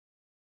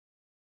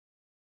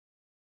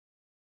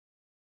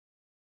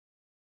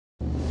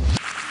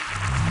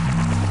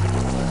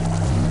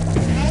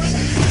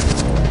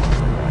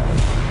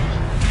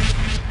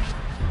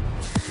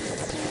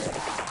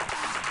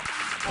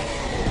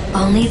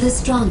Only the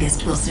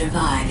strongest will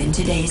survive in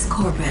today's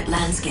corporate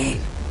landscape.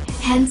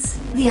 Hence,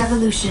 the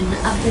evolution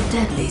of the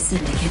deadly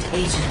Syndicate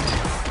agent.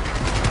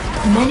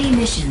 Many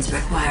missions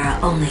require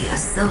only a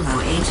solo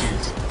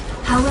agent.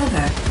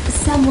 However,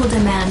 some will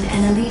demand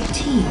an elite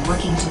team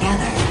working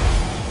together.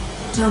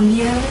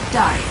 Tomir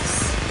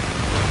Darius,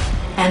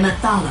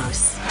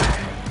 Emathalos,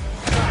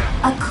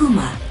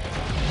 Akuma,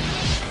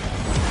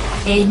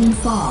 Aiden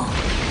Fall.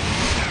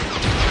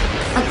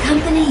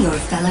 Accompany your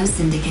fellow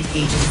Syndicate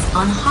agents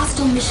on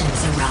hostile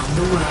missions around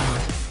the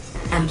world.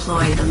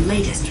 Employ the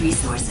latest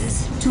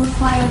resources to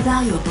acquire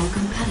valuable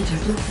competitor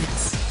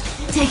blueprints.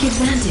 Take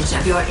advantage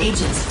of your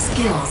agent's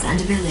skills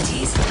and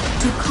abilities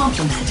to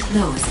complement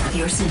those of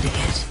your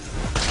Syndicate.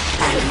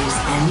 And use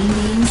any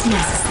means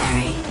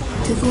necessary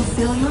to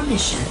fulfill your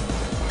mission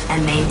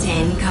and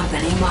maintain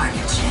company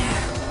market share.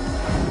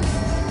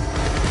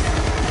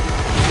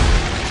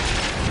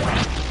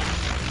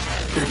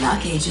 Good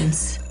luck,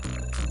 agents.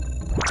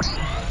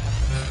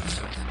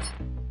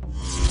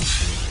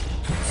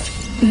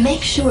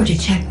 Make sure to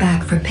check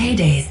back for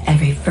paydays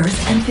every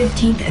 1st and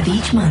 15th of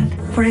each month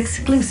for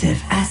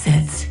exclusive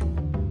assets.